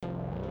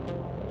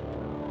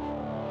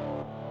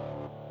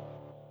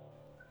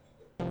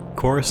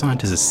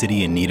Coruscant is a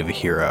city in need of a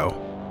hero.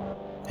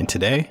 And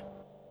today,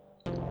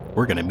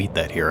 we're going to meet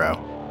that hero.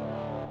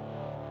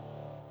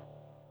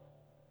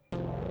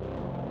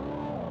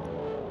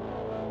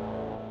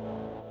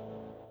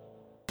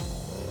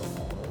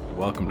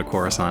 Welcome to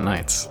Coruscant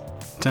Nights.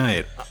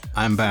 Tonight,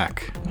 I'm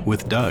back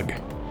with Doug.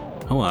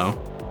 Hello.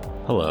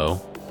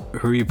 Hello.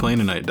 Who are you playing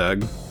tonight,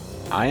 Doug?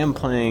 I am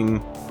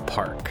playing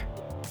Park.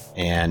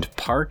 And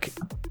Park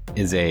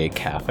is a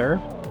Cathar,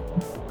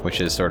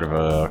 which is sort of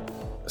a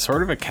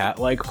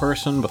cat-like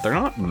person, but they're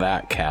not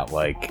that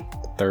cat-like.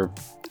 They're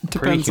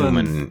pretty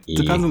human-y.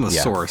 Depends on the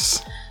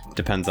source.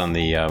 Depends on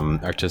the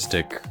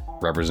artistic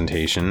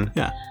representation.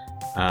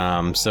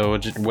 Yeah. So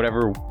just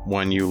whatever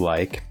one you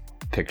like,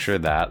 picture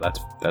that.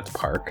 That's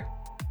Park.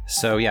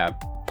 So yeah,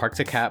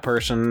 Park's a cat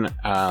person.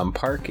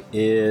 Park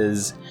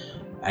is,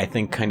 I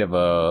think, kind of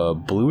a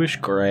bluish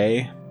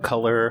gray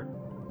color.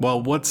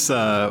 Well,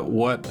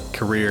 what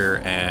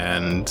career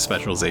and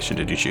specialization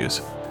did you choose?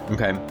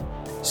 Okay.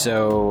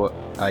 So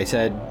I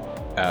said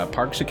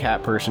Park's a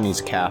cat person. He's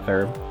a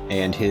Cathar,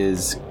 and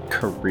his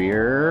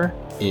career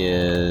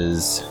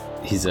is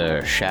he's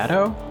a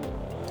shadow.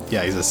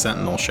 Yeah, he's a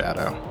Sentinel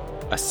Shadow.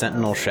 A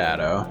Sentinel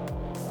Shadow.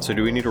 So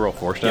do we need to roll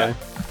force die? Yeah,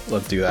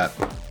 let's do that.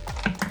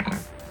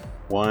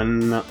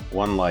 One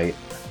light.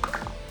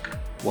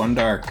 One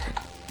dark.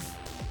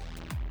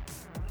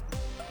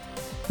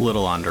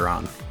 Little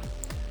Onderon.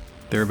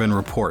 There have been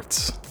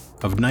reports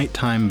of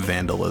nighttime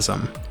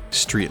vandalism,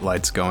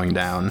 streetlights going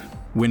down,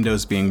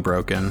 windows being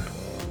broken,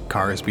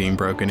 cars being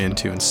broken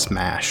into and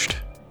smashed.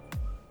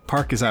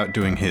 Park is out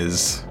doing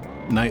his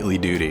nightly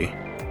duty.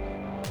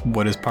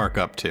 What is Park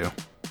up to?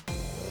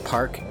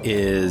 Park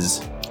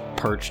is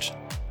perched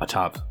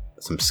atop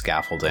some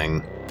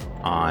scaffolding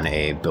on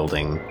a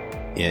building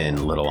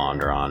in Little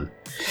Onderon.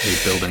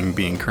 A building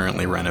being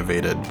currently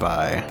renovated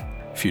by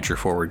Future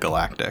Forward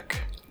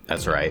Galactic.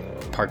 That's right.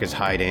 Park is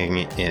hiding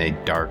in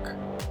a dark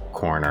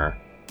corner.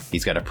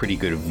 He's got a pretty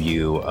good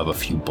view of a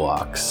few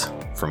blocks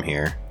from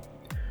here.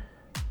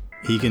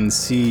 He can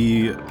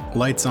see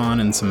lights on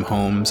in some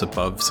homes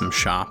above some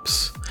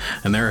shops,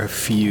 and there are a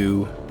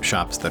few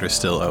shops that are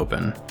still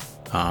open.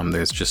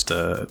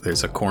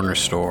 There's a corner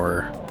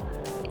store.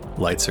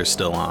 Lights are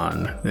still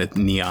on.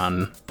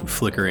 Neon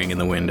flickering in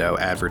the window,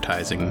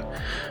 advertising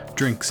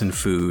drinks and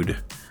food.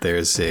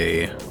 There's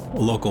a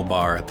local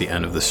bar at the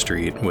end of the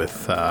street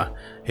with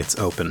its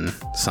open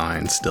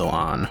sign still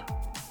on.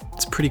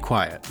 It's pretty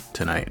quiet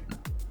tonight.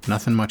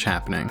 Nothing much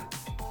happening.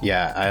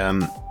 Yeah,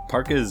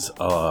 Park is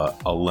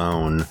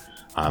alone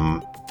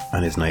on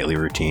his nightly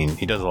routine.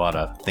 He does a lot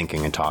of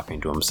thinking and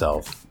talking to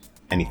himself.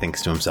 And he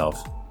thinks to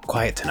himself,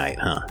 quiet tonight,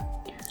 huh?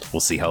 We'll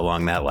see how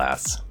long that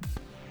lasts.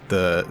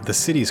 The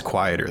city's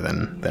quieter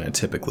than it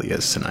typically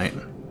is tonight.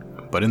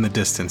 But in the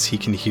distance, he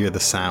can hear the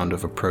sound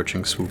of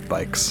approaching swoop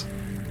bikes.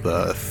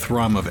 The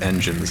thrum of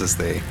engines as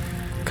they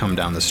come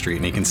down the street,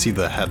 and he can see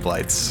the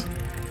headlights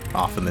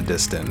off in the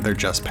distance. They're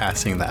just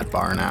passing that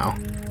bar now,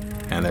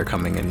 and they're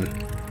coming in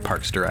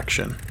Park's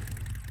direction.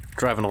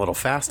 Driving a little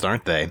fast,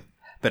 aren't they?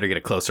 Better get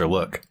a closer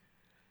look.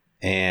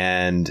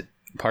 And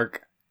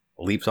Park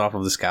leaps off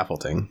of the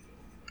scaffolding.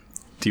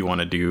 Do you want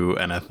to do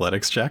an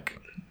athletics check?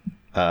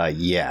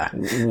 Yeah.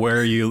 Where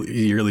are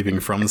you're leaping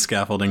from the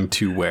scaffolding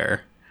to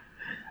where?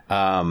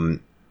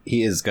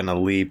 He is going to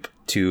leap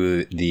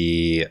to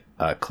the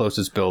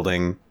closest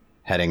building,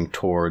 heading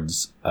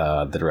towards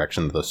the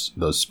direction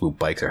those swoop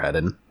bikes are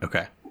headed.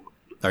 Okay.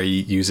 Are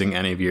you using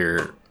any of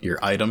your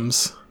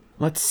items?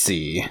 Let's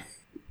see.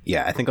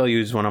 Yeah, I think I'll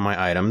use one of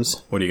my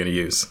items. What are you going to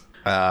use?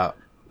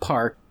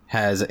 Park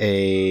has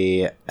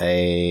a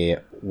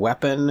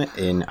weapon,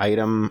 an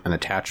item, an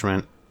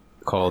attachment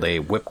called a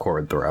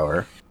whipcord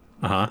thrower.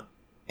 Uh-huh.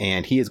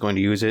 And he is going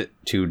to use it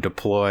to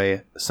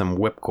deploy some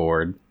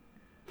whipcord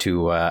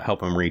to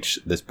help him reach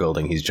this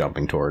building he's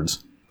jumping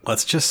towards.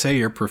 Let's just say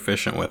you're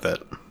proficient with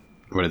it.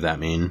 What does that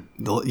mean?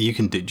 You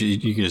can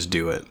just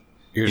do it.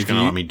 You're just going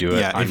to let me do it?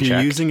 Yeah, if you're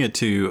using it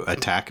to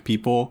attack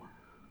people,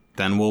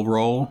 then we'll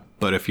roll.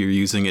 But if you're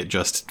using it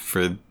just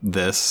for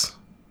this,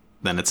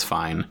 then it's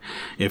fine.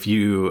 If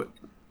you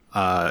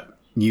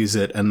use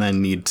it and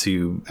then need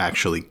to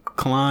actually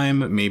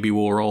climb, maybe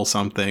we'll roll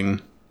something.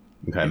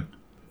 Okay.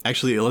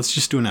 Actually, let's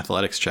just do an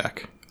athletics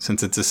check.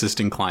 Since it's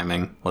assisting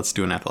climbing, let's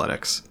do an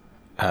athletics.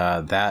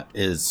 That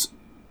is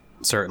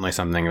certainly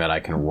something that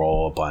I can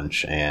roll a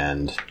bunch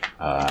and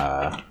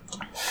have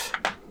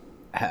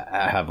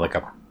like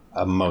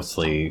a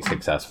mostly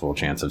successful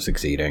chance of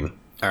succeeding.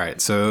 All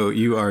right, so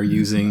you are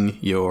using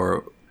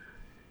your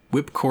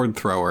whipcord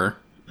thrower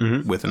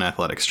with an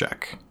athletics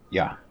check.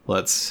 Yeah.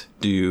 Let's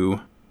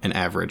do an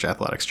average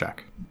athletics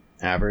check.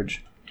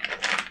 Average?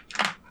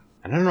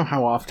 I don't know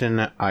how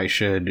often I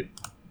should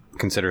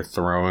consider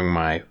throwing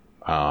my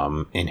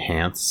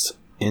enhance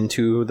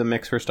into the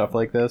mix for stuff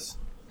like this.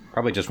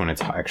 Probably just when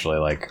it's actually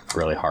like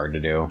really hard to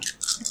do.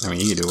 I mean,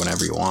 you can do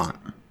whatever you want.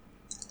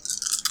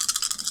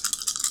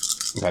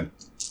 Okay.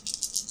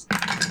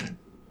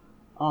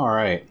 All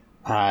right.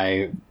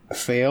 I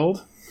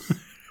failed.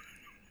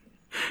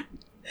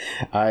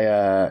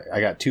 I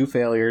got 2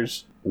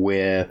 failures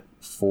with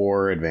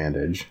 4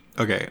 advantage.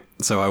 Okay,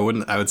 so I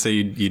would say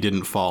you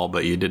didn't fall,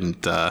 but you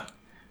didn't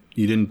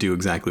do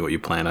exactly what you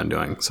planned on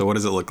doing. So what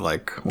does it look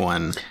like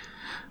when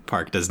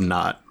Park does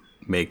not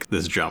make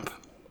this jump?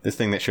 This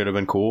thing that should have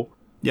been cool.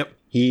 Yep.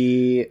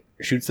 He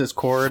shoots this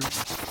cord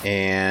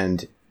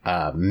and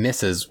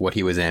misses what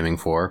he was aiming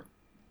for.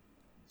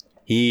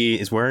 He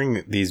is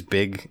wearing these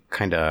big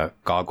kind of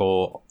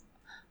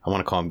I want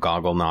to call them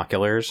goggle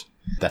noculars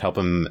that help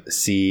him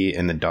see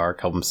in the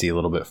dark, help him see a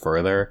little bit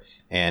further.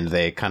 And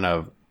they kind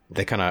of,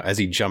 as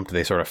he jumped,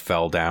 they sort of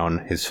fell down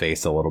his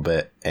face a little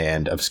bit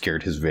and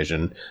obscured his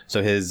vision.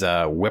 So his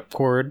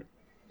whipcord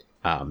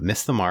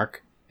missed the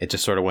mark. It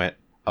just sort of went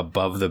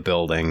above the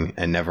building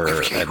and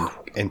never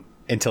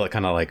until it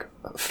kind of like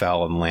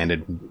fell and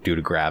landed due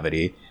to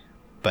gravity.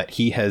 But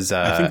he has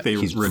I think they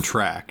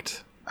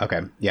retract.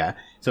 Okay, yeah.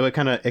 So it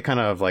kind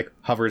of like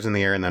hovers in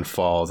the air and then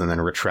falls and then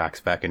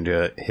retracts back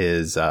into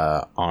his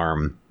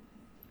arm.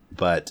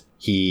 But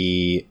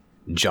he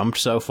jumped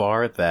so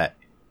far that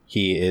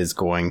he is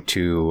going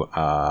to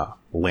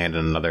land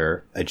in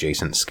another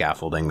adjacent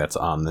scaffolding that's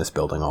on this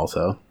building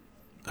also.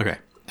 Okay.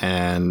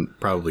 And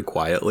probably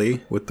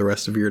quietly with the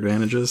rest of your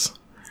advantages?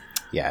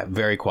 Yeah,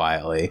 very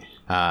quietly.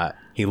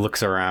 He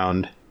looks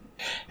around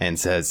and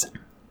says,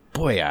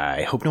 "Boy,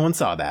 I hope no one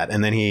saw that."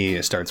 And then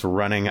he starts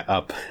running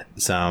up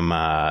some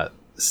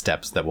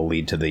steps that will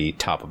lead to the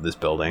top of this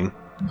building.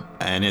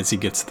 And as he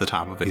gets to the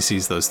top of it, he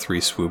sees those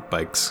 3 swoop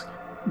bikes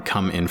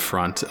come in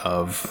front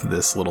of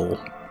this little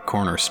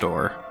corner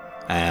store.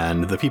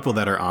 And the people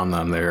that are on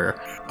them, they're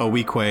a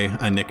Weequay,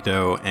 a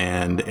Nikto,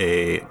 and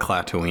a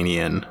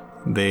Klatooinian.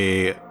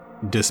 They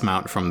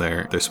dismount from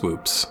their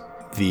swoops.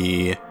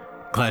 The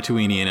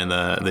Klatooinian and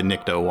the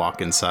Nikto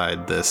walk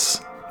inside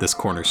this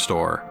corner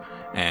store,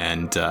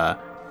 and the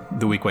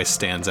Weequay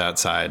stands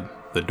outside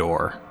the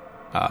door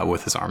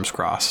with his arms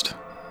crossed.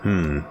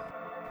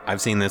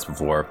 I've seen this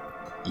before.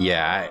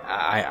 Yeah,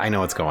 I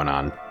know what's going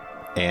on.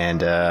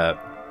 And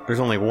there's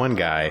only one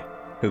guy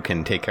who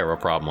can take care of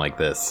a problem like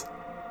this.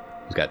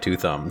 He's got 2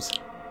 thumbs.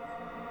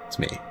 It's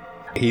me.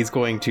 He's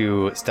going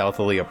to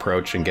stealthily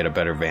approach and get a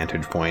better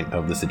vantage point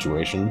of the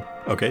situation.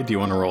 Okay, do you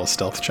want to roll a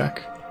stealth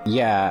check?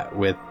 Yeah,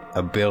 with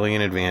a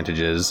billion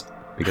advantages,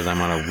 because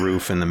I'm on a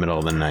roof in the middle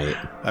of the night.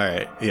 All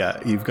right, yeah,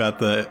 you've got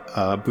the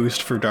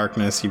boost for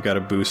darkness, you've got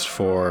a boost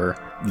for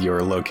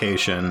your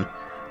location,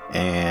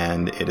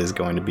 and it is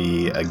going to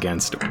be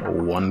against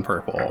 1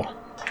 purple.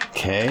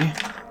 Okay.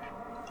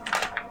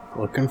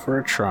 Looking for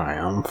a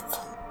triumph.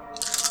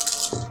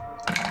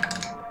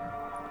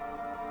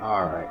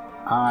 Alright,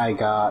 I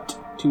got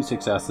 2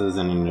 successes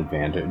and an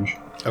advantage.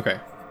 Okay.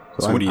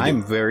 So what do you do?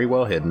 I'm very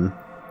well hidden,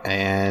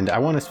 and I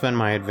want to spend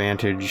my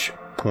advantage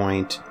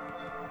point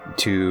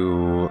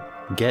to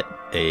get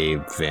a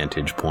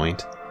vantage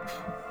point.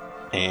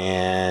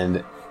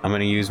 And I'm going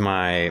to use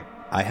I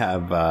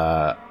have,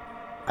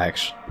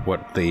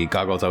 what the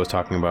goggles I was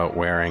talking about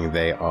wearing,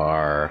 they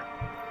are...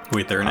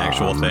 Wait, they're an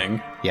actual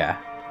thing? Yeah,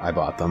 I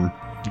bought them.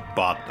 You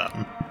bought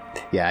them?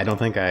 Yeah, I don't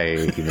think I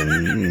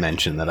even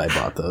mentioned that I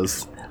bought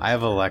those. I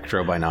have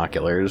electro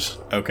binoculars.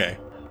 Okay.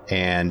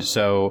 And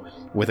so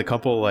with a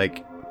couple,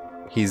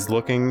 he's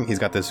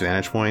got this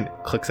vantage point,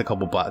 clicks a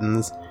couple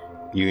buttons,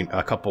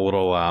 a couple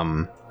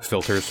little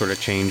filters sort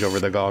of change over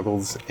the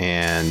goggles,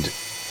 and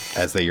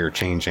as they are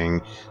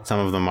changing, some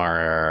of them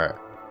are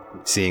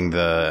seeing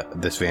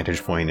this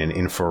vantage point in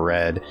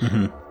infrared.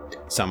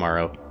 Mm-hmm. Some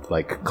are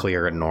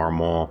clear and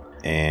normal,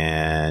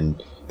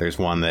 and there's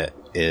one that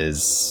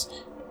is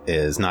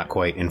not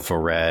quite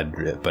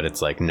infrared, but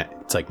it's like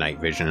night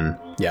vision.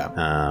 Yeah.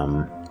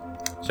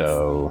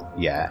 So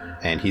yeah,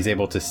 and he's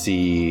able to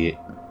see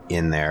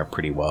in there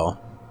pretty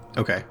well.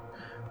 Okay.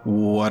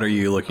 What are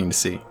you looking to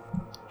see?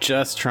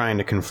 Just trying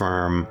to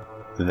confirm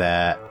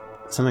that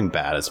something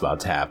bad is about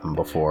to happen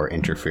before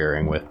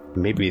interfering with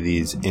maybe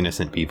these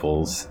innocent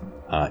people's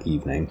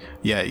evening.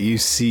 Yeah, you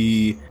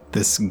see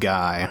this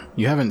guy.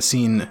 You haven't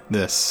seen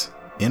this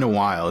in a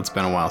while. It's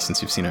been a while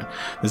since you've seen it.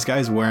 This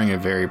guy's wearing a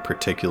very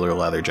particular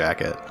leather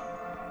jacket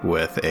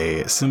with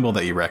a symbol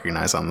that you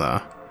recognize on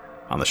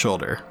the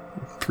shoulder.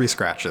 3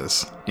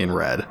 scratches in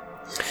red.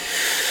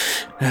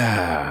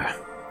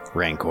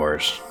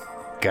 Rancors.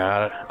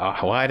 God,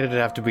 why did it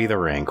have to be the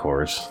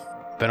Rancors?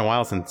 Been a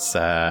while since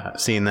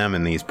seeing them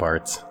in these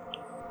parts.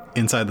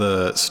 Inside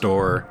the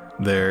store,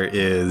 there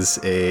is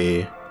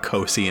a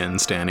Kosian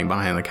standing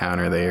behind the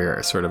counter.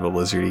 They're sort of a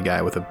lizardy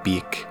guy with a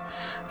beak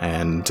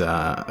and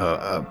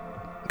a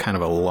kind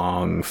of a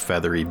long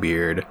feathery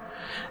beard.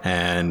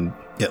 And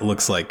it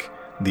looks like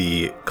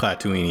the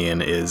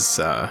Klatooinian is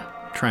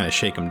trying to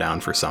shake him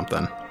down for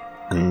something.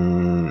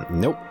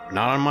 Nope,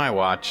 not on my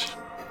watch.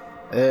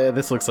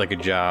 This looks like a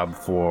job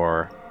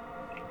for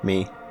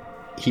me.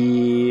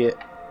 He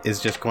is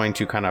just going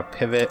to kind of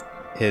pivot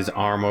his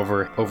arm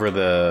over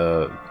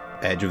the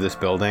edge of this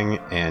building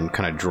and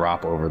kind of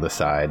drop over the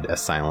side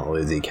as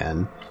silently as he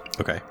can.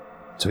 Okay.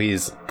 So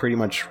he's pretty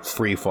much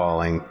free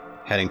falling,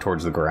 heading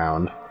towards the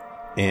ground.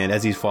 And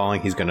as he's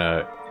falling, he's going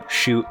to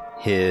shoot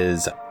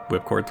his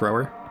whipcord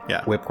thrower?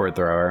 Yeah. Whipcord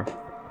thrower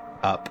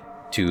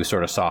up to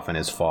sort of soften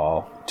his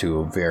fall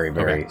to very,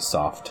 very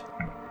soft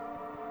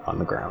on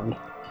the ground.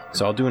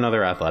 So I'll do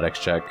another athletics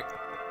check.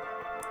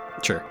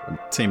 Sure.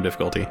 Same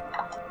difficulty.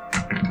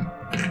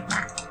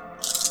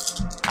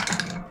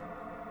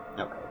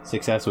 Okay.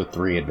 Success with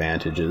 3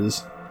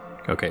 advantages.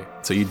 Okay,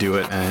 so you do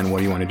it, and what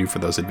do you want to do for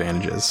those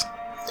advantages?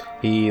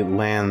 He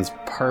lands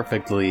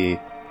perfectly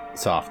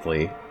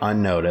softly,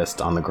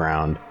 unnoticed on the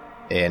ground,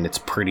 and it's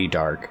pretty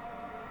dark.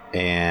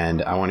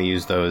 And I want to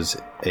use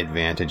those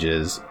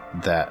advantages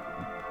that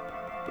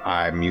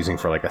I'm using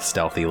for like a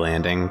stealthy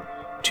landing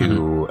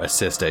to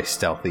assist a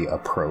stealthy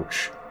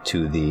approach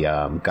to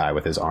the guy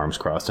with his arms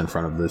crossed in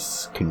front of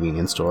this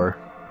convenience store.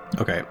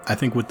 Okay, I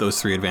think with those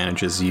 3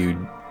 advantages,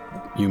 you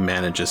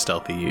manage a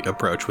stealthy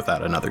approach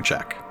without another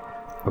check.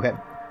 Okay.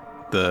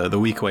 The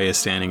weak way is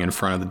standing in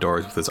front of the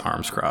doors with his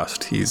arms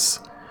crossed. He's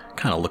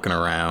kind of looking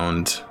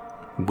around,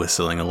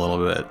 whistling a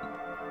little bit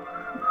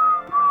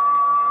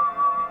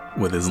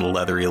with his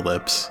leathery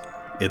lips.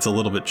 It's a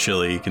little bit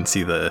chilly. You can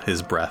see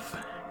his breath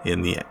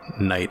in the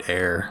night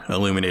air,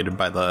 illuminated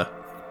by the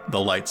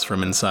lights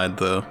from inside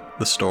the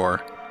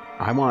store.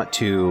 I want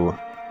to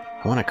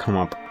come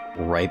up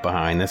right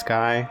behind this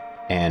guy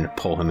and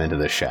pull him into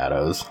the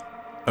shadows.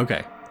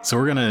 Okay, so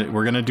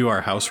we're gonna do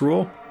our house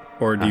rule,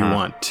 or do you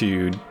want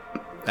to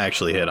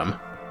actually hit him?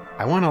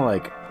 I want to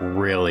like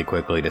really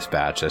quickly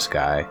dispatch this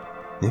guy.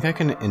 Think I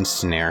can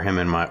ensnare him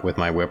with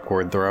my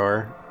whipcord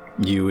thrower?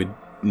 You would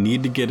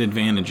need to get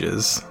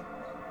advantages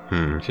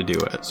to do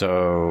it.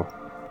 So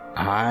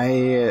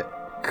I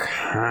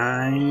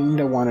kind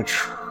of want to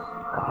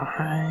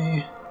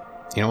try.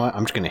 You know what?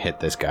 I'm just going to hit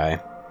this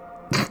guy.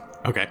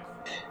 Okay.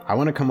 I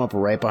want to come up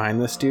right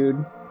behind this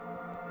dude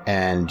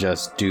and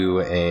just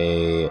do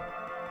a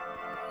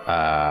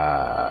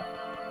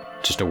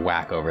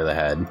whack over the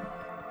head.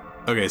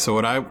 Okay, so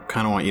what I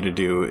kind of want you to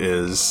do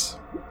is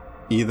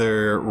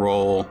either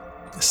roll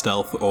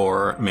stealth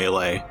or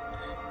melee,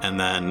 and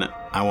then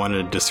I want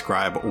to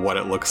describe what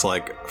it looks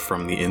like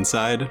from the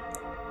inside,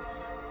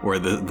 where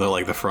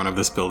the front of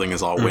this building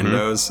is all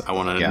windows. I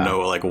want to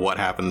know like what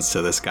happens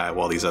to this guy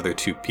while these other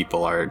 2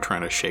 people are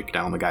trying to shake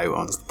down the guy who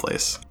owns the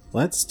place.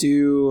 Let's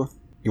do...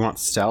 You want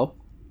stealth?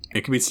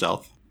 It could be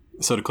stealth.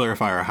 So to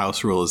clarify, our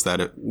house rule is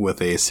that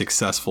with a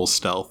successful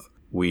stealth,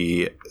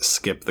 we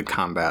skip the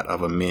combat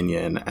of a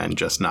minion and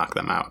just knock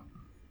them out.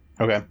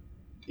 Okay.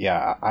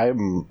 Yeah,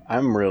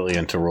 I'm really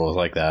into rules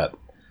like that.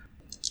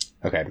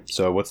 Okay,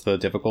 so what's the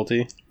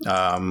difficulty?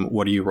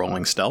 What are you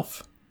rolling,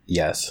 stealth?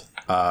 Yes.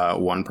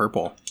 1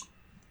 purple.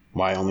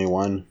 Why only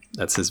 1?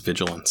 That's his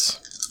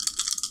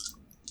vigilance.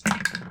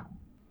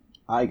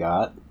 I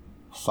got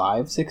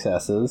 5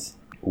 successes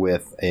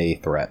with a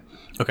threat.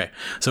 Okay,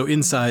 so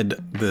inside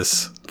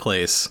this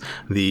place,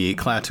 the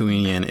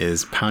Klatooinian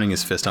is pounding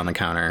his fist on the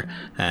counter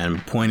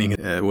and pointing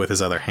with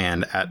his other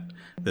hand at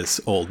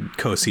this old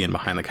Kosian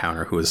behind the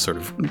counter who is sort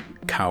of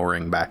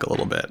cowering back a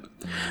little bit.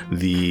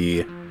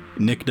 The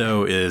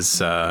Nikdo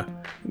is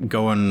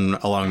going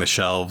along the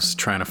shelves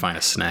trying to find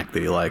a snack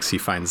that he likes. He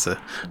finds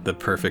the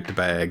perfect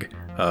bag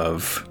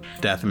of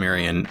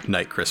Dathomirian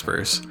Night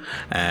Crispers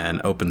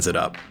and opens it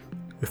up.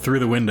 Through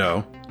the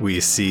window, we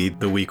see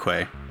the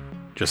Weequay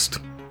just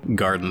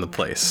guarding the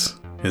place.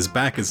 His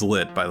back is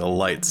lit by the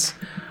lights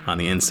on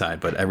the inside,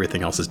 but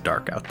everything else is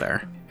dark out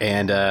there.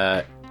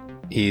 And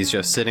he's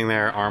just sitting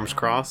there, arms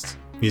crossed.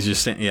 He's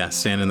just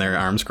standing there,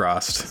 arms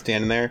crossed.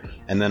 Standing there,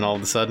 and then all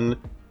of a sudden,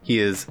 he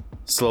is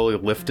slowly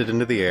lifted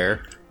into the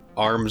air.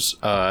 Arms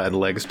and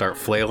legs start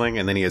flailing,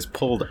 and then he is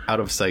pulled out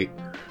of sight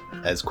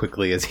as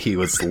quickly as he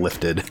was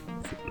lifted.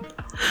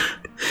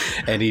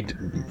 And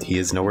he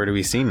is nowhere to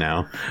be seen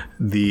now.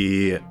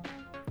 The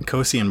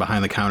Kosian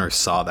behind the counter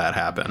saw that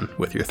happen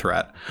with your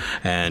threat,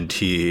 and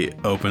he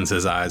opens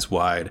his eyes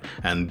wide,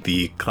 and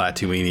the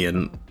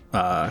Klatooinian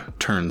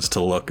turns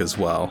to look as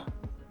well,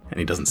 and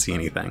he doesn't see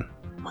anything.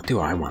 What do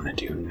I want to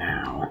do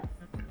now?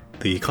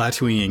 The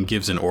Klatooinian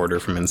gives an order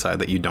from inside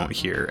that you don't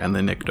hear, and the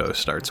Nikdo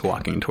starts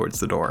walking towards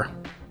the door.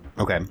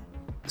 Okay.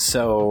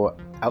 So,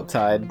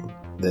 outside,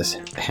 this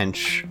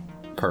hench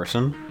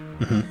person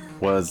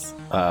was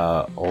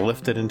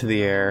lifted into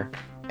the air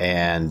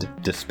and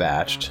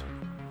dispatched.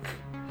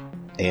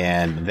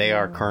 And they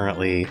are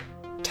currently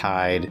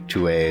tied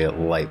to a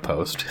light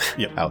post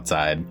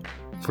outside.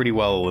 Pretty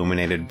well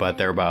illuminated, but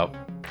they're about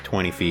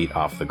 20 feet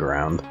off the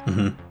ground.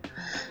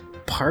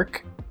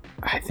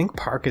 I think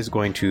Park is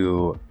going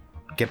to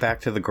get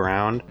back to the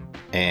ground,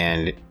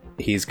 and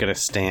he's going to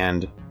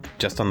stand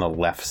just on the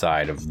left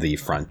side of the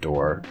front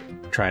door,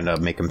 trying to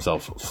make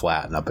himself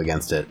flatten up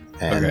against it.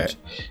 And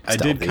I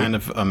did kind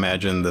of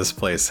imagine this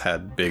place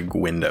had big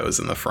windows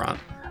in the front.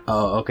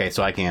 Oh, okay,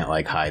 so I can't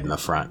like hide in the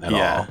front at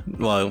all.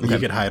 Well, you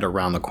could hide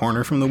around the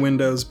corner from the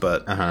windows,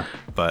 but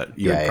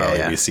you would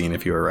probably be seen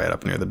if you were right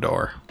up near the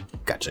door.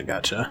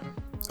 Gotcha.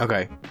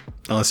 Okay.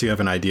 Unless you have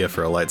an idea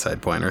for a light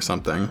side point or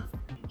something.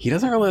 He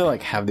doesn't really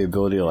like have the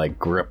ability to like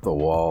grip the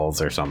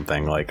walls or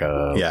something, like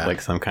like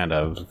some kind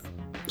of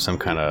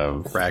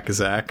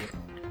Rakazak.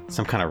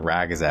 Some kind of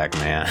Ragazak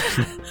man.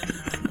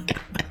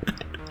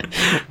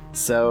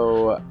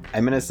 So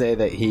I'm gonna say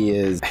that he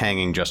is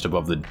hanging just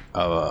above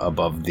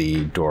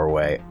the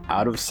doorway,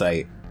 out of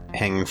sight,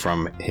 hanging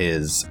from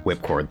his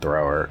whipcord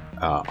thrower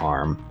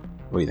arm.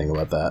 What do you think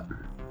about that?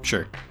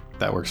 Sure,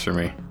 that works for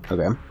me.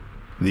 Okay.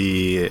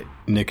 The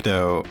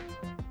Nikto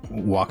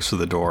walks to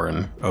the door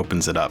and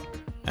opens it up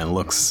and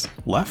looks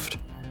left,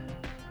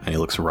 and he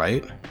looks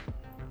right,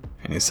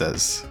 and he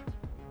says,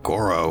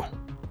 Goro,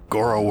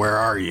 where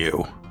are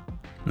you?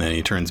 And then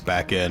he turns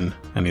back in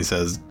and he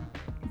says,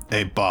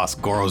 hey boss,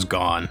 Goro's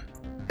gone.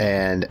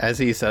 And as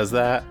he says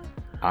that,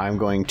 I'm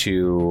going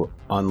to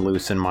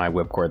unloosen my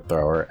whipcord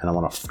thrower, and I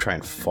want to try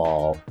and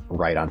fall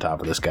right on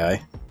top of this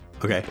guy.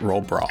 Okay,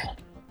 roll brawl.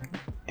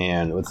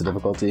 And what's the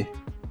difficulty?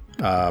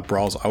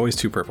 Brawl's always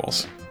 2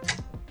 purples.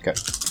 Okay.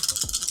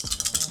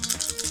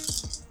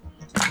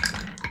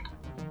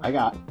 I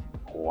got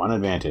 1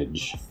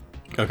 advantage.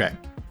 Okay,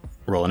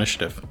 roll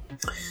initiative.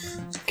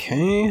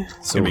 Okay, so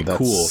it's gonna be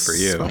cool for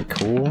you. My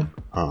cool?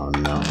 Oh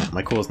no,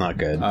 my cool is not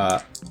good.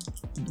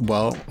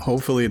 Well,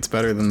 hopefully it's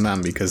better than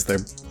them because their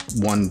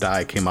 1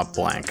 die came up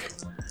blank.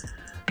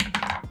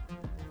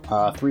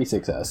 3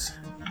 success.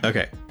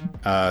 Okay,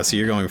 so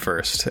you're going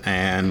first,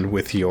 and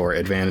with your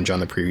advantage on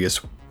the previous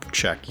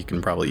check, you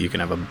can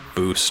have a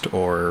boost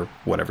or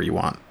whatever you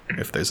want.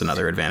 If there's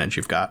another advantage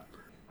you've got,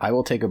 I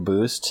will take a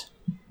boost.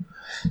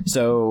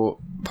 So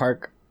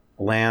Park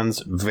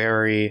lands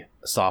very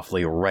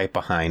softly right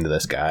behind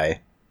this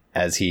guy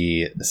as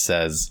he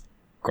says,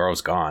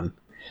 Goro's gone.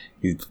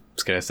 He's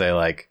gonna say,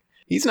 like,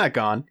 he's not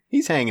gone,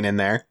 he's hanging in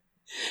there.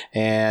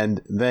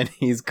 And then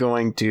he's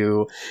going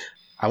to,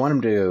 I want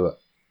him to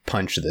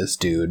punch this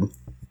dude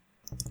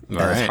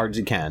as hard as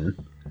he can.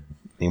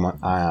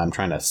 I'm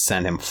trying to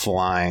send him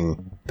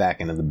flying back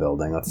into the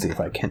building. Let's see if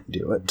I can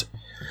do it.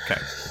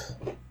 Okay.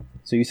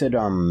 So you said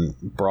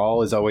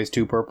brawl is always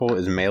 2 purple.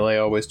 Is melee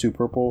always 2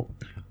 purple?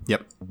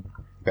 Yep.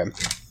 Okay.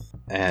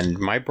 And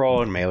my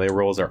brawl and melee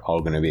rolls are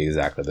all going to be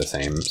exactly the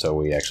same, so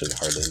we actually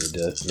hardly need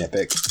to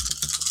nitpick.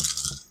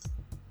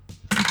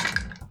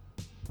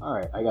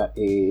 Alright, I got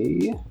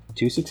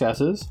 2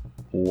 successes,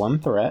 1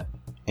 threat,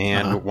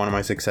 and one of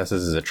my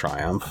successes is a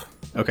triumph.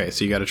 Okay,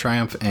 so you got a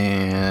triumph,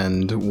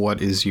 and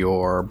what is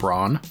your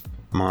brawn?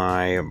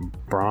 My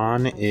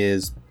brawn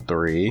is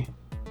 3.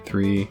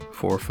 3,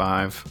 4,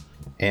 5.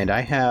 And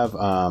I have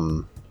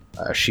a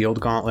shield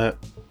gauntlet,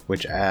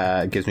 which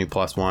gives me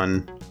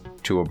 +1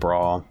 to a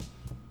brawl.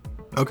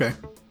 Okay.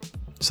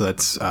 So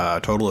that's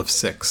a total of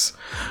 6.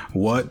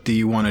 What do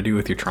you want to do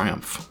with your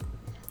triumph?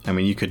 I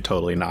mean, you could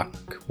totally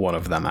knock one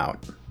of them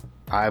out.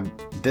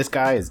 This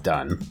guy is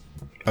done.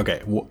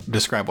 Okay,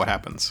 describe what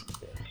happens.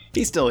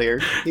 He's still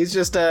here. He's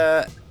just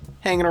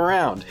hanging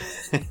around.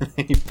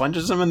 He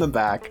punches him in the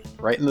back,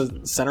 right in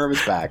the center of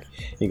his back.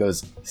 He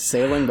goes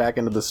sailing back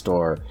into the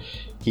store.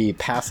 He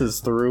passes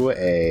through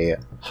a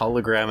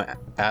hologram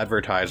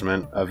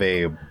advertisement of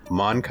a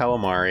Mon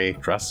Calamari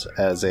dressed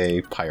as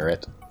a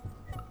pirate.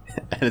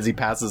 And as he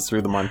passes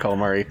through the Mon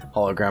Calamari,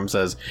 hologram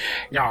says,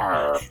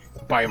 "Yar,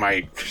 buy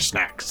my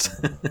snacks."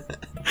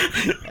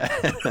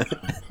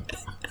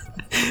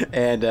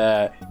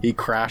 And he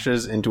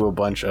crashes into a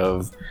bunch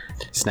of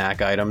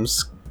snack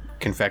items,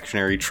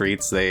 confectionery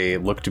treats. They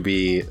look to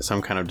be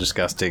some kind of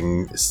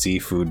disgusting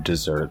seafood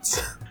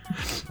desserts.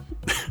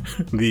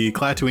 The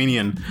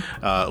Klatooinian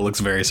looks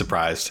very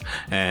surprised,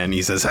 and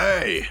he says,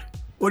 "Hey,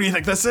 what do you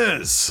think this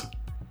is?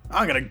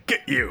 I'm gonna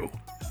get you!"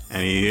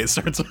 And he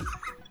starts.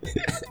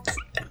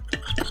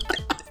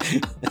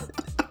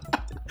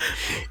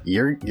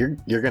 You're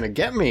gonna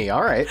get me,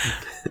 all right.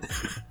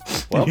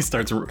 Well, he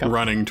starts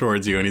running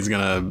towards you, and he's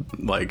gonna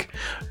like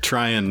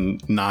try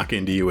and knock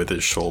into you with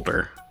his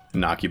shoulder,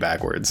 knock you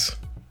backwards.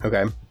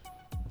 Okay.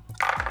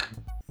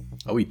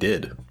 Oh, he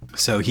did.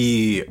 So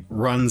he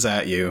runs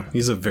at you.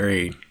 He's a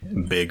very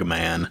big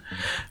man,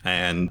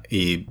 and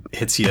he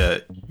hits you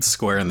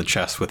square in the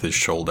chest with his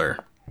shoulder.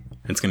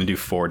 It's gonna do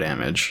 4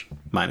 damage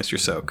minus your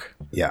soak.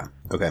 Yeah.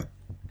 Okay.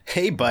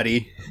 Hey,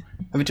 buddy.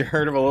 Haven't you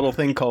heard of a little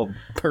thing called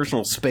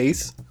personal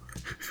space?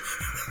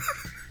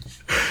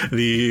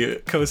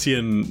 The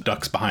Kosian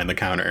ducks behind the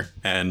counter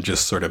and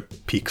just sort of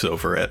peeks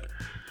over it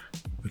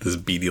with his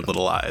beady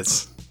little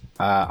eyes.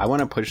 I want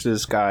to push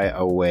this guy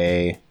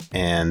away,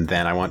 and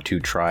then I want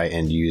to try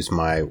and use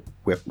my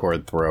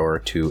whipcord thrower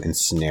to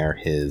ensnare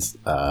his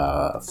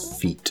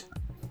feet.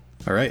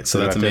 All right, so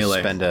that's a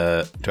melee. Do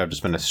I have to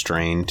spend a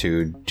strain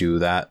to do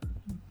that?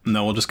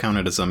 No, we'll just count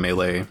it as a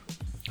melee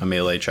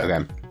check.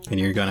 Okay. And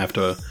you're gonna have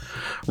to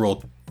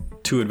roll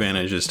 2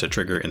 advantages to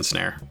trigger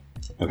ensnare.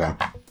 Okay.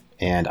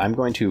 And I'm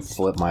going to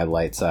flip my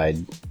light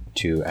side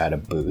to add a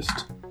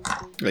boost.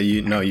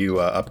 You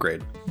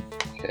upgrade.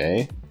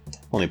 Okay.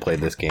 Only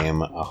played this game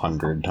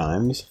 100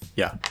 times.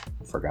 Yeah.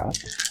 Forgot.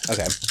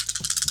 Okay.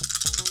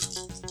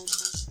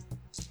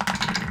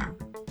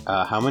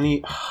 How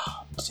many?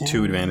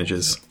 2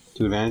 advantages.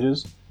 2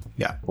 advantages?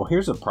 Yeah. Well,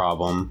 here's a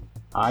problem.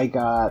 I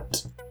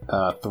got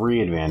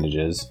 3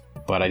 advantages,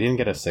 but I didn't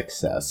get a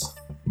success.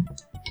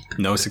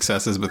 No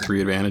successes, but 3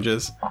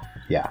 advantages?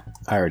 Yeah.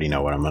 I already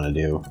know what I'm going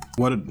to do.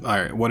 All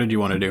right, what did you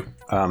want to do?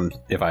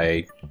 If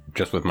I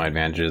just with my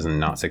advantages and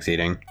not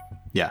succeeding.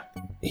 Yeah.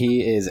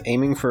 He is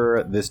aiming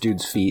for this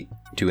dude's feet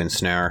to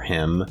ensnare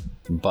him,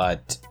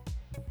 but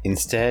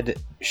instead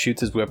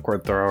shoots his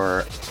whipcord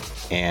thrower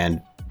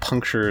and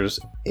punctures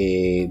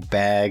a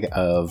bag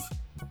of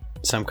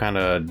some kind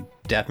of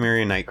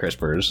Dathomirian Night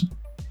Crispers,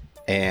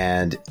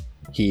 and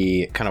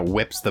he kind of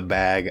whips the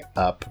bag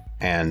up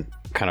and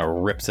kind of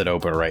rips it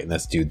open right in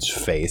this dude's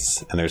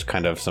face, and there's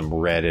kind of some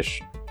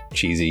reddish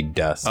cheesy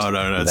dust. Oh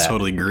no, it's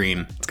totally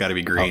green. It's got to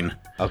be green.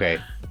 Oh, okay,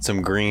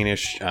 some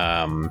greenish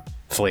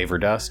flavor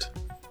dust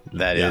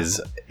that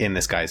is in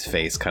this guy's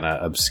face, kind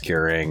of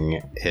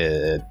obscuring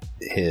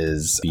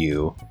his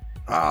view.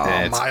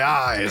 Oh, my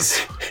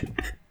eyes.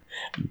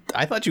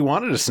 I thought you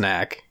wanted a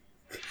snack.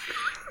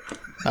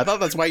 I thought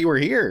that's why you were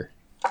here.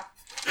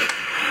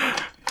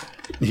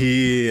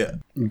 He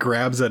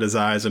grabs at his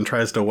eyes and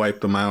tries to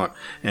wipe them out,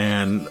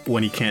 and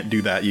when he can't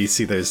do that, you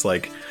see there's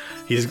like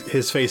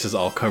his face is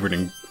all covered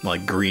in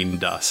like green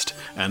dust,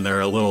 and there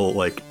are little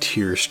like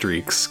tear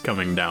streaks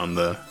coming down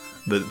the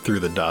through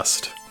the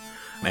dust,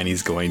 and I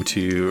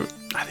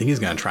think he's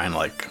gonna try and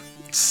like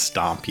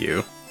stomp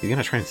you. He's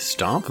gonna try and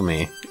stomp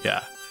me?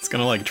 Yeah, he's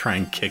gonna like try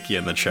and kick you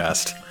in the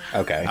chest.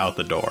 Okay, out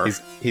the door.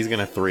 He's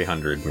gonna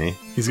 300 me.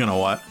 He's gonna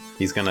what?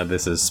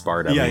 This is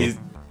Sparta. Yeah, me.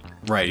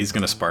 He's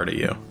gonna Sparta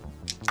you.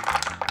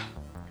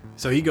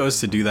 So he goes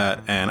to do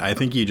that, and I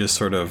think you just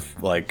sort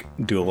of like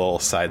do a little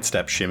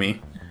sidestep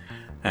shimmy,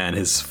 and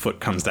his foot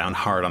comes down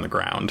hard on the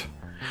ground.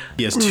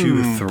 He has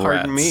two threats.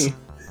 Pardon me.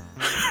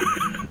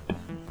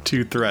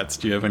 2 threats.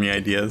 Do you have any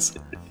ideas?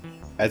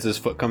 As his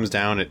foot comes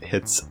down, it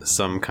hits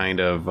some kind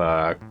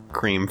of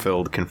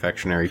cream-filled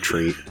confectionery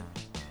treat,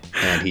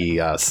 and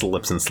he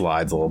slips and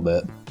slides a little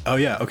bit. Oh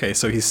yeah, okay,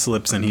 so he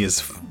slips and he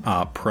is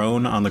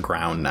prone on the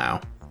ground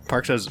now.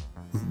 Park says,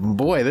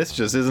 boy, this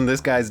just isn't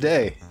this guy's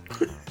day.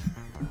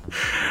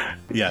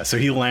 Yeah, so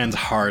he lands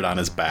hard on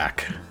his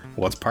back.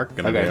 What's Park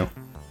gonna do?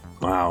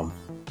 Wow.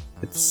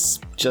 It's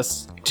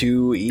just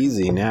too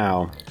easy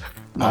now.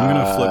 I'm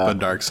gonna flip a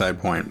dark side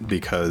point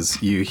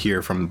because you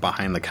hear from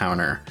behind the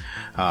counter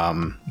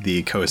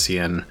the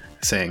Kosian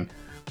saying,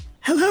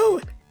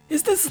 "Hello,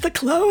 is this the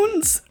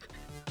clones?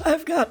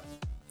 I've got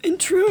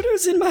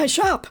intruders in my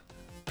shop.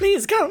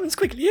 Please come as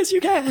quickly as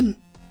you can."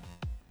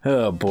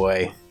 Oh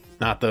boy,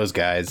 not those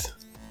guys.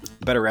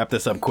 Better wrap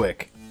this up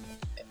quick.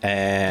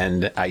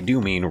 And I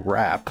do mean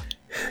wrap.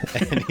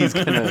 And he's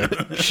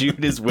gonna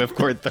shoot his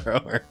whipcord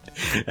thrower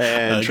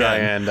and try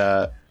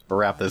and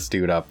wrap this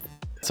dude up.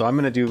 So I'm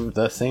gonna do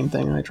the same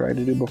thing I tried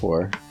to do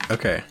before.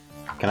 Okay.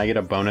 Can I get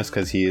a bonus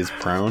because he is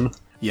prone?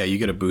 Yeah, you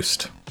get a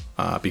boost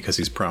because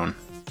he's prone.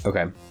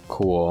 Okay,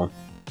 cool.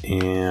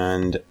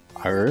 And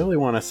I really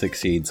want to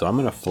succeed, so I'm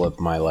gonna flip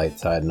my light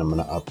side and I'm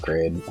gonna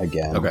upgrade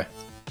again. Okay.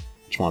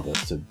 Just want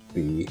this to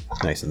be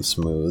nice and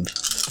smooth.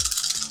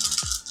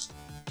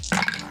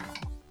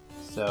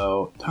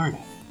 So, darn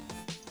it.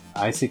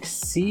 I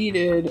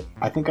succeeded.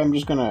 I think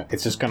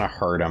it's just gonna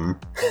hurt him.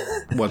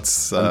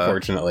 What's,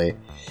 unfortunately.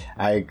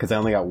 Because I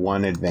only got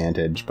 1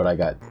 advantage, but I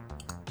got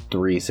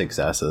 3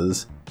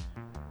 successes.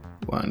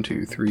 1,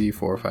 2, 3,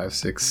 4, 5,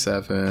 6,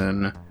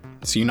 7.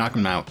 So you knock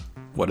him out.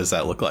 What does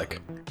that look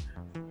like?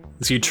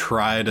 So I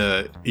try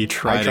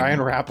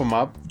and wrap him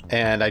up,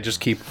 and I just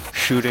keep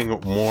shooting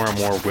more and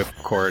more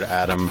whipcord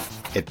at him.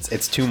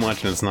 It's too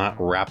much, and it's not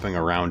wrapping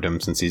around him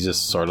since he's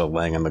just sort of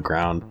laying on the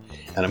ground.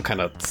 And I'm kind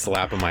of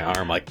slapping my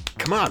arm, like,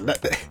 "Come on,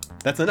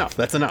 that's enough.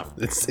 That's enough.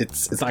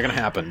 It's not gonna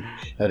happen."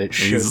 And it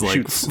shoots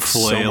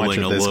flailing so much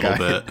at this guy.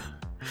 Bit.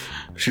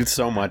 Shoots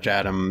so much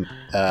at him,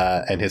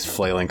 and his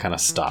flailing kind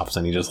of stops,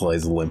 and he just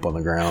lays limp on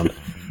the ground.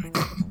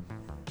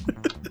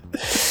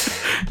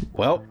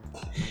 Well,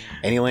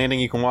 any landing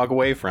you can walk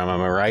away from,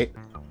 am I right?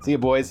 See you,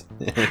 boys.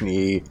 And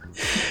he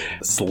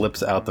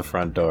slips out the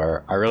front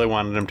door. I really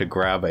wanted him to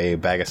grab a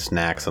bag of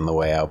snacks on the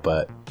way out,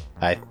 but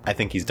I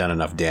think he's done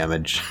enough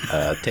damage,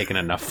 taken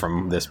enough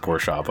from this poor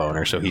shop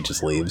owner, so he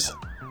just leaves.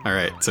 All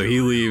right, so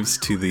he leaves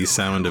to the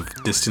sound of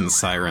distant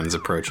sirens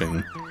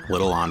approaching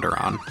Little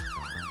Onderon.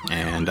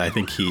 And I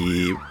think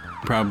he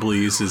probably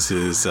uses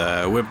his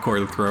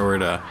whipcord thrower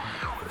to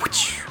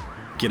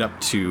get up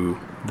to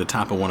the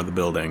top of one of the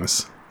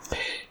buildings.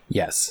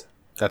 Yes,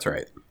 that's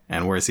right.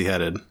 And where's he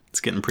headed? It's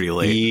getting pretty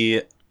late.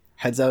 He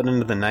heads out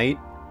into the night,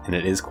 and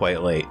it is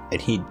quite late. And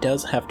he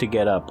does have to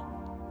get up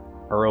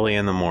early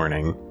in the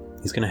morning.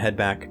 He's going to head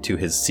back to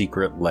his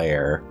secret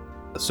lair.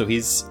 So he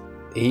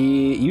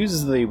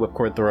uses the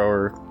whipcord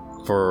thrower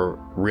for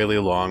really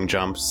long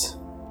jumps,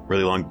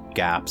 really long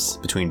gaps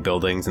between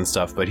buildings and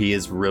stuff, but he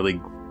is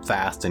really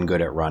fast and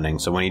good at running.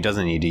 So when he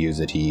doesn't need to use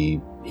it, he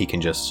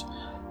can just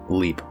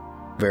leap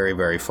very,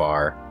 very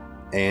far.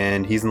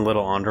 And he's in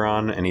Little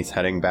Onderon, and he's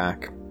heading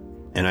back.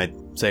 And I'd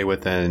say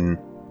within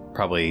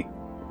probably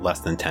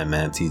less than 10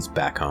 minutes, he's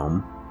back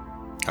home.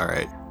 All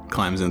right.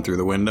 Climbs in through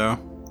the window.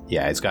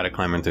 Yeah, he's got to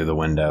climb in through the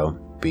window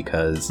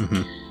because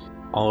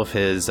all of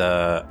his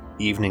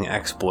evening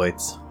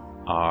exploits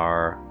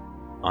are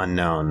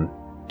unknown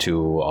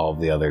to all of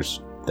the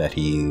others that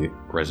he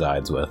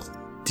resides with.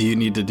 Do you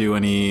need to do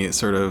any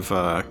sort of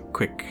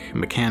quick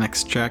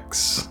mechanics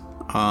checks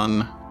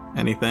on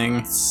anything?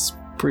 It's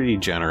pretty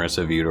generous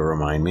of you to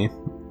remind me.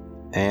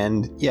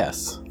 And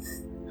yes,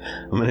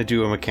 I'm going to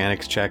do a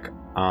mechanics check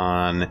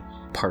on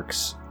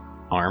Park's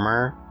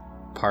armor.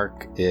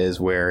 Park is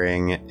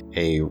wearing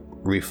a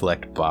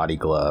reflect body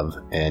glove,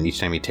 and each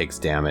time he takes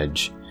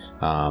damage,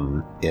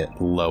 it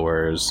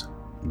lowers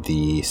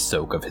the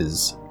soak of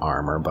his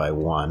armor by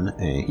 1,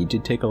 and he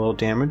did take a little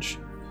damage.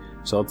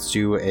 So let's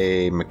do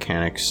a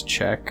mechanics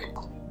check.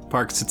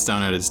 Park sits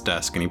down at his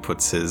desk and he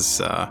puts his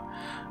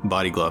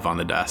body glove on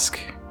the desk.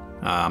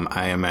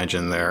 I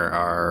imagine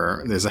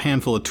there's a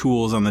handful of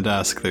tools on the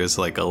desk. There's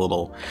like a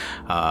little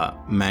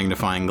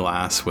magnifying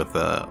glass with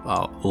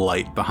a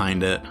light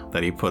behind it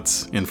that he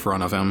puts in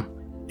front of him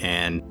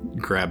and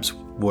grabs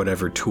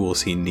whatever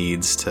tools he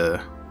needs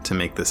to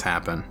make this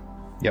happen.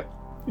 Yep.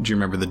 Do you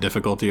remember the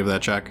difficulty of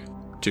that check?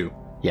 2.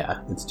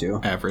 Yeah, it's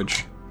 2.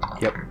 Average.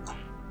 Yep.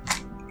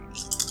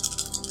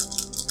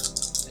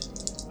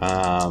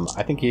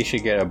 I think he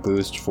should get a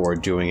boost for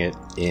doing it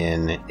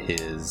in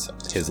his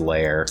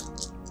lair.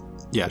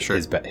 Yeah, sure.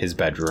 His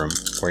bedroom,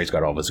 where he's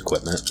got all of his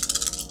equipment.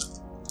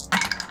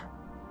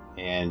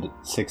 And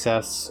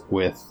success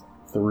with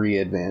 3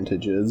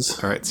 advantages.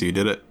 All right, so you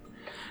did it.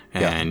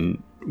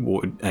 And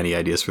any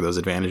ideas for those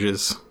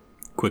advantages?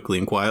 Quickly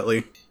and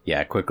quietly?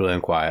 Yeah, quickly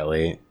and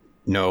quietly.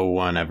 No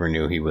one ever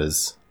knew he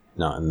was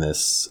not in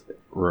this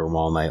room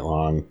all night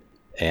long.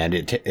 And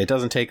it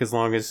doesn't take as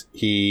long as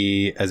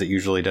it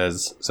usually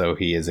does, so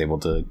he is able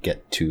to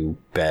get to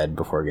bed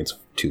before it gets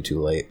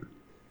too late.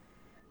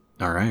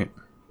 All right.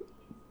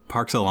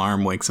 Park's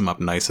alarm wakes him up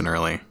nice and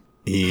early.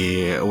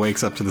 He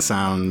wakes up to the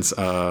sounds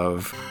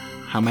of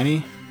how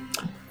many?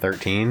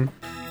 13.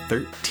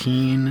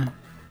 13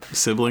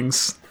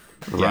 siblings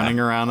running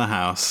around the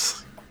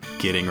house,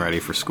 getting ready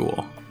for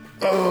school.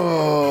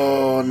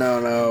 Oh,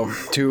 no.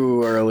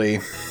 Too early.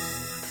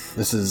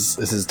 This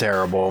is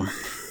terrible.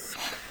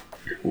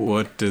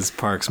 What does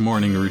Park's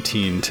morning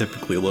routine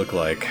typically look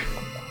like?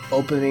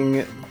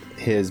 Opening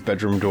his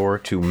bedroom door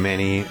to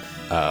many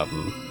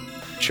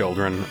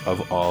children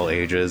of all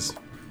ages.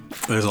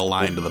 There's a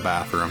line to the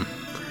bathroom.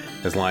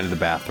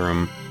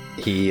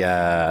 He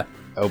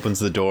opens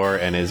the door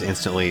and is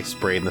instantly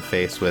sprayed in the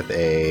face with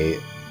a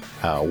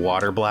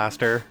water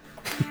blaster.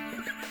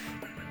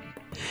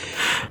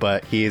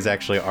 But he is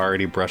actually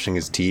already brushing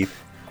his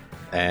teeth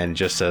and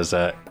just says,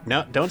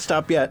 no, don't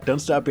stop yet.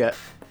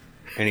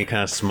 And he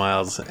kind of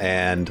smiles,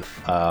 and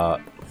a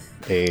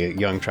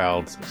young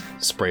child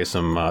sprays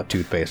some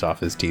toothpaste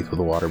off his teeth with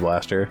a water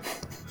blaster.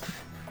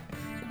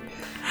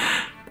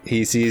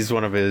 He sees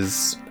one of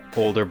his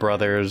older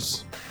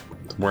brothers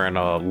wearing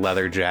a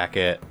leather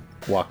jacket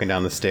walking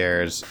down the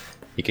stairs.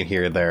 You can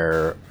hear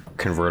their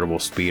convertible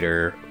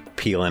speeder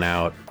peeling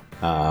out.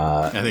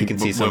 I think you can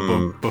see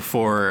some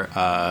before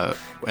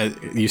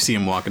you see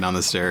him walking down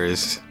the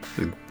stairs.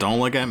 Don't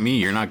look at me.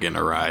 You're not getting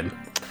a ride.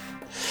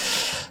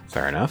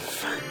 Fair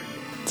enough.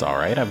 It's all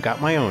right. I've got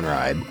my own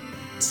ride.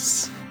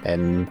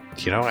 And,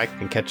 I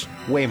can catch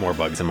way more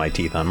bugs in my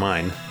teeth on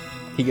mine.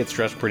 He gets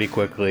dressed pretty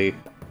quickly.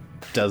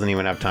 Doesn't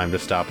even have time to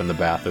stop in the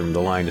bathroom.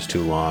 The line is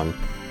too long.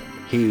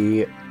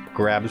 He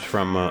grabs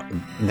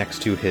from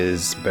next to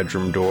his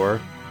bedroom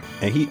door.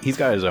 And he's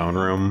got his own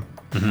room.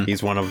 Mm-hmm.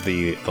 He's one of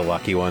the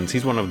lucky ones.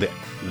 He's one of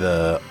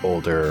the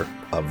older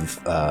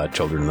of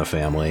children in the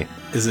family.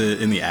 Is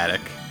it in the attic?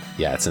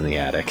 Yeah, it's in the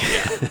attic.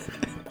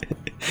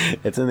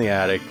 It's in the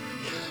attic.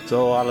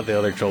 So a lot of the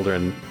other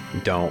children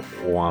don't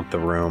want the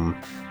room.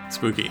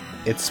 Spooky.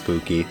 It's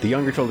spooky. The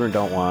younger children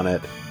don't want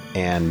it,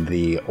 and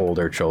the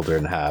older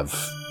children have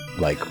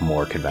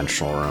more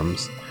conventional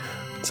rooms.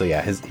 So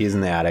yeah, he's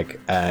in the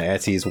attic.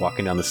 As he's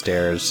walking down the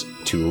stairs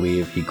to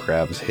leave, he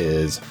grabs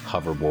his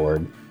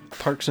hoverboard.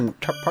 Park's a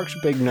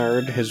big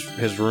nerd.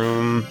 His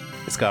room,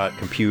 it's got a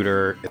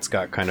computer. It's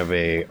got kind of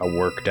a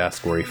work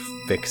desk where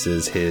he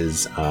fixes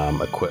his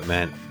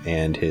equipment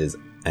and his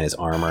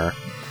armor.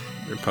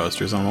 There are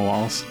posters on the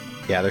walls.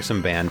 Yeah, there's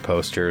some band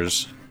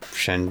posters.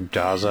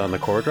 Shendaza and the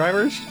Core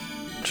Drivers.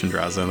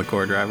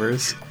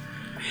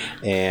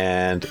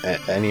 And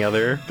any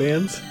other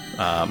bands?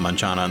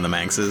 Manchana and the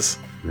Manxes.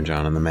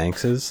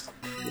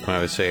 One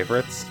of his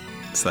favorites.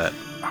 It's that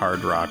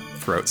hard rock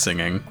throat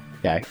singing.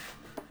 Yeah,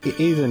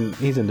 he's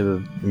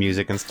into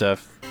music and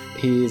stuff.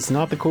 He's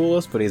not the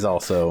coolest, but he's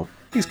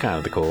kind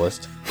of the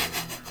coolest.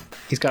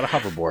 He's got a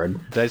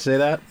hoverboard. Did I say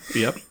that?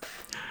 Yep.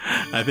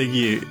 I think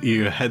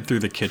you head through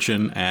the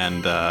kitchen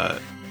and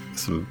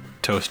some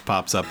toast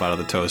pops up out of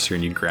the toaster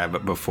and you grab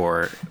it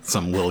before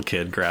some little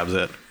kid grabs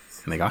it.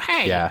 And they go,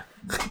 hey! Yeah.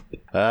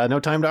 No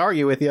time to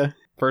argue with you.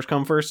 First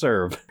come, first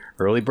serve.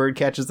 Early bird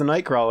catches the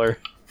nightcrawler.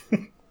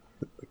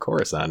 The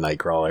chorus on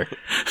Nightcrawler.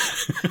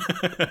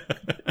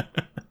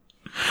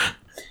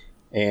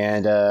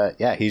 And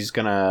he's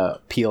gonna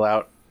peel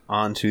out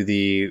onto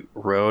the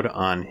road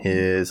on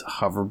his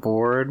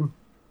hoverboard.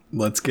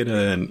 Let's get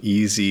an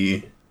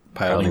easy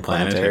piloting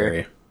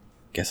planetary.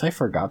 Guess I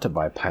forgot to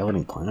buy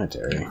piloting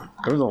planetary.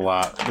 There was a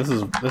lot.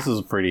 This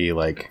is pretty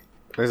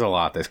There's a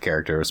lot this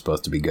character is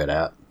supposed to be good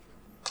at.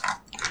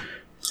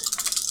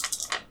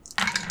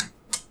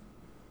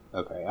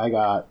 Okay, I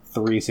got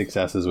 3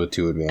 successes with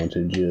 2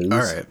 advantages. All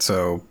right,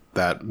 so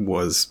that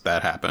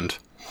happened.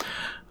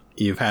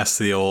 You passed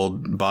the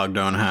old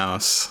Bogdone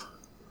house.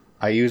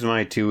 I use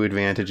my 2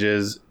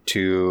 advantages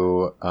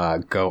to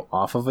go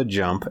off of a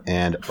jump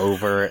and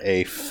over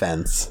a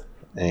fence.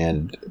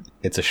 And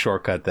it's a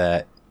shortcut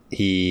that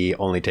he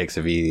only takes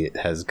if he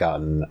has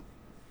gotten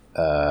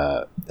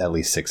at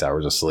least 6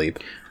 hours of sleep.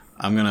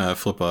 I'm going to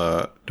flip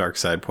a dark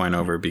side point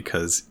over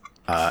because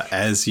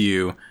as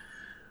you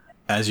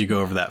go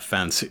over that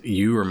fence,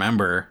 you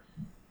remember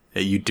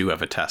that you do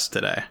have a test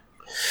today.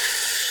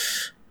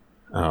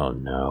 Oh,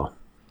 no.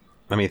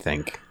 Let me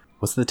think.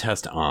 What's the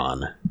test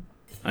on?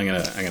 I'm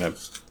gonna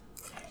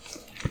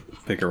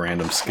pick a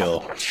random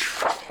skill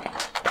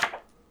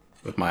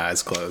with my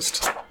eyes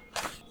closed.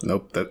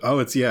 Nope.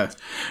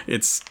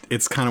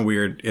 It's kind of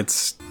weird.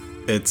 It's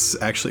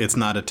actually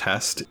not a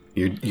test.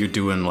 You're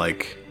doing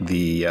like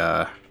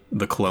the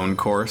clone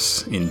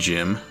course in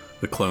gym,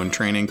 the clone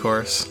training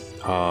course.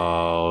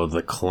 Oh,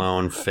 the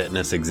clone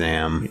fitness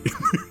exam.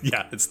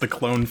 Yeah, it's the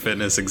clone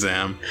fitness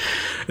exam.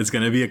 It's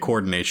gonna be a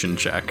coordination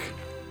check.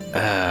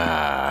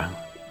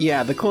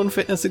 Yeah, the clone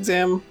fitness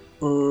exam.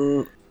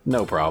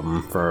 No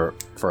problem for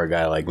a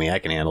guy like me. I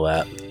can handle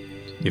that.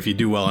 If you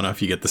do well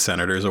enough, you get the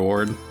Senator's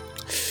Award.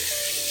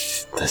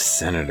 The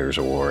Senator's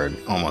Award.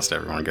 Almost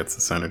everyone gets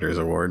the Senator's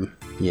Award.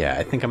 Yeah,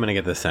 I think I'm gonna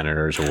get the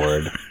Senator's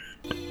Award.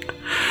 All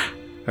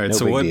right, no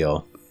so big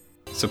deal.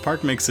 So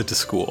Park makes it to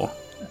school.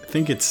 I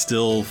think it's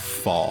still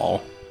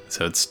fall,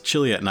 so it's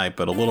chilly at night,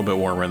 but a little bit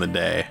warmer in the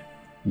day.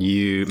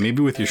 You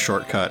maybe with your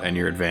shortcut and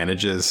your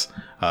advantages,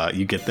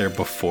 you get there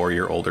before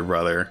your older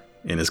brother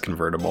in his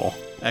convertible.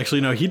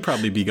 Actually, no, he'd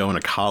probably be going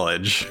to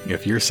college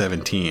if you're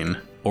 17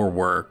 or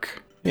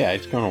work. Yeah,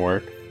 he's going to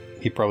work.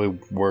 He probably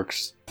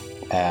works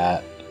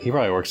at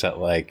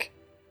like,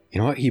 you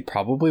know what? He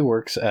probably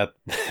works at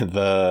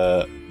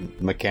the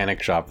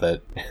mechanic shop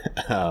that.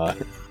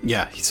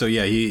 Yeah. So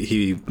yeah,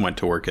 he went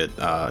to work at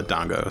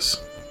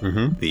Dongo's,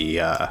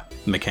 the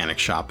mechanic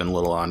shop in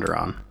Little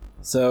Onderon.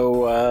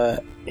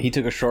 So he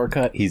took a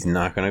shortcut. He's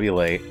not going to be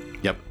late.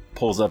 Yep.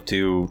 Pulls up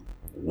to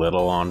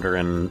Little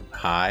Onderon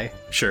High.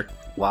 Sure.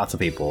 Lots of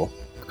people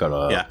go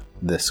to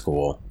this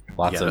school.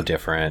 Lots of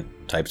different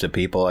types of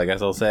people, I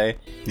guess I'll say.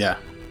 Yeah.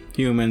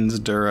 Humans,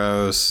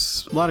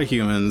 Duros, a lot of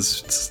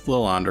humans. It's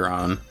Little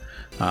Onderon.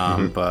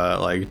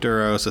 But like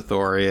Duros,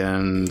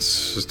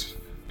 Ithorians,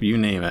 you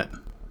name it,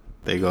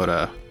 they go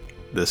to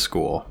this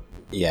school.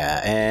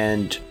 Yeah,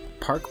 and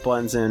Park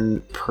blends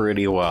in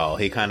pretty well.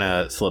 He kind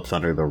of slips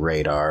under the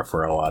radar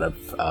for a lot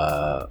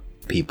of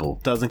people.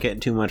 Doesn't get in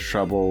too much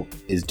trouble,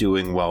 is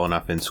doing well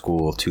enough in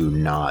school to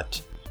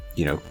not,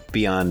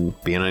 be on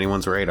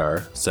anyone's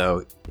radar.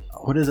 So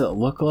what does it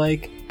look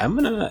like? I'm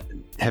gonna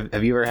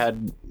have you ever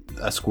had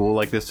a school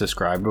like this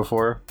described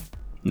before?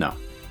 No.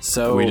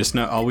 So we just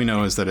know, all we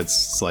know is that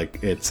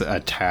it's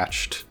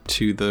attached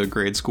to the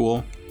grade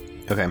school.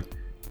 Okay.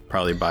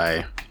 Probably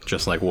by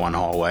just like one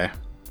hallway.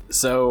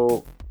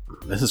 So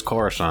this is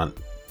Coruscant,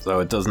 so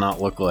it does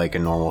not look like a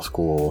normal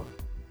school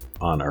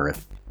on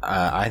Earth.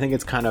 I think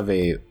it's kind of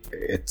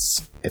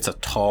it's a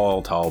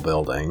tall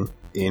building.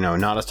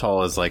 Not as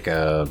tall as like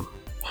a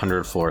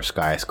 100-floor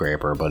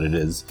skyscraper, but it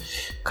is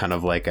kind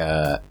of like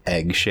a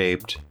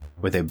egg-shaped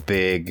with a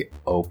big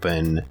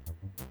open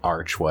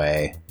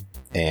archway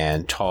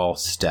and tall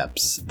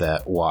steps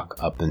that walk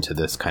up into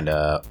this kind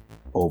of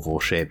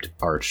oval-shaped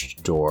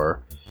arched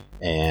door.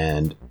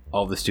 And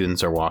all the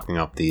students are walking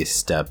up these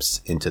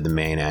steps into the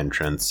main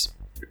entrance.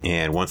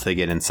 And once they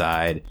get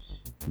inside,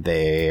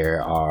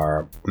 there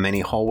are many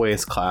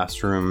hallways,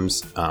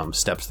 classrooms,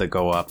 steps that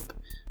go up.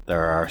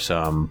 There are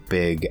some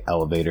big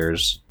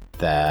elevators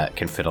that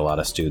can fit a lot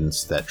of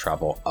students that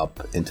travel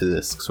up into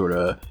this sort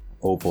of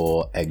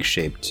oval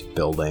egg-shaped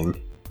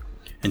building.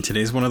 And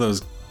today's one of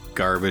those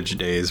garbage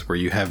days where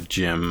you have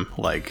gym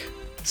like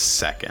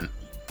second.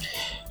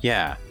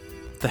 Yeah,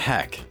 the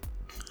heck.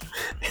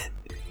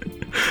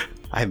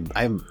 I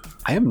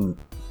am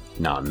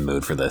not in the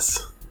mood for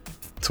this.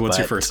 So what's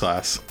your first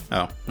class?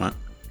 Oh, what?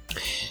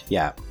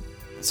 Yeah.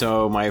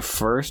 So my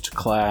first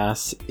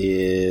class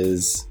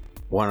is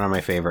one of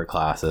my favorite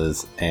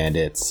classes, and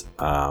it's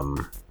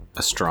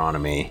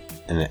astronomy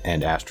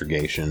and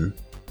astrogation.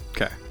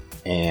 Okay.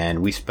 And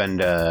we spend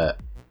that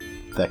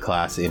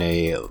class in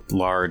a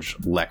large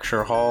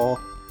lecture hall,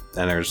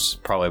 and there's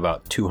probably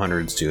about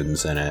 200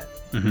 students in it.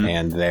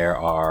 And there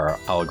are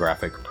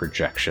holographic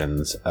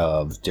projections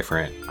of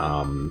different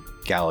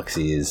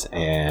galaxies,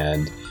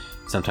 and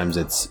sometimes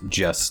it's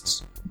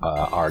just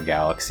our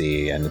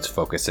galaxy, and it's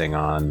focusing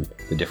on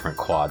the different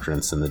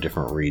quadrants and the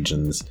different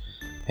regions.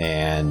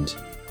 And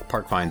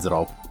Park finds it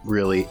all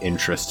really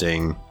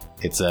interesting.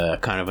 It's a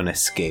kind of an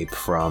escape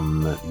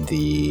from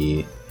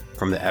the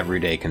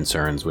everyday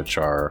concerns, which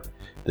are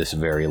this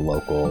very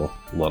local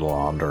Little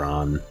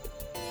Onderon.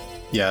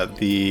 Yeah,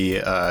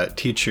 the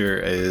teacher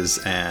is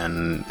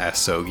an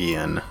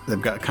Asogian.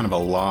 They've got kind of a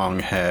long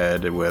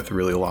head with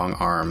really long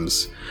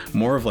arms.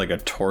 More of like a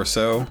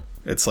torso.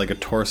 It's like a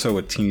torso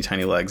with teeny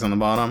tiny legs on the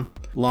bottom.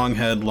 Long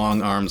head,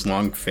 long arms,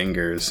 long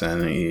fingers,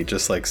 and he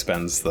just like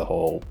spends the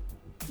whole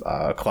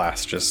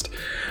class just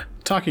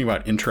talking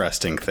about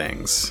interesting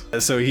things.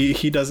 So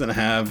he doesn't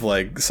have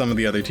like some of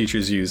the other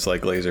teachers use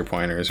like laser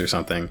pointers or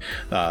something.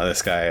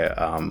 This guy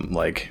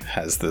like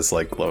has this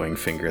like glowing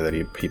finger that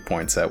he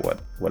points at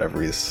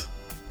whatever he's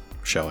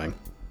showing.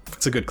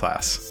 It's a good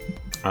class.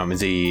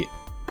 Is he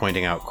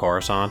pointing out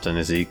Coruscant and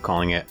is he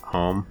calling it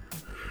home?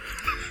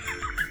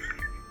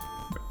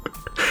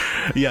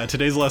 Yeah,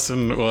 today's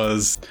lesson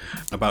was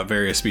about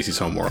various species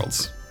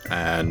homeworlds,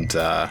 and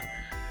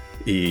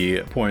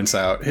he points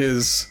out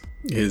his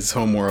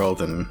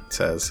homeworld and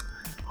says,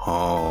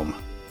 home.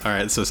 All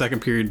right, so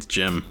second period's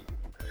gym.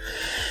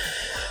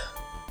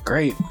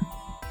 Great.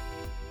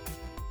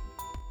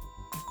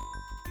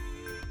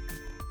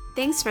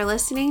 Thanks for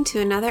listening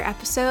to another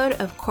episode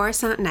of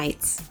Coruscant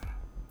Nights.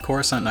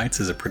 Coruscant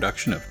Nights is a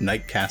production of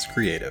Nightcast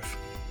Creative.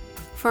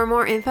 For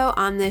more info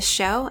on this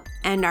show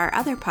and our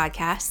other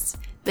podcasts,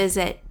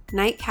 visit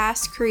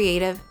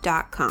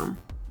nightcastcreative.com.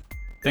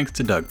 Thanks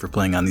to Doug for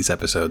playing on these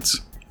episodes.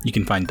 You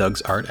can find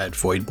Doug's art at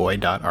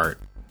voidboy.art.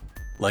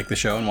 Like the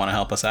show and want to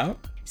help us out?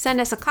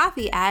 Send us a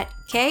copy at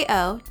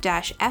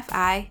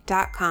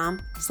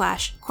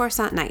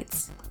ko-fi.com/Coruscant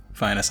Nights.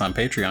 Find us on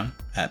Patreon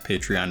at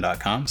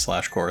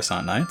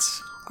patreon.com/Coruscant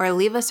Nights. Or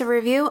leave us a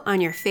review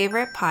on your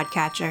favorite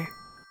podcatcher.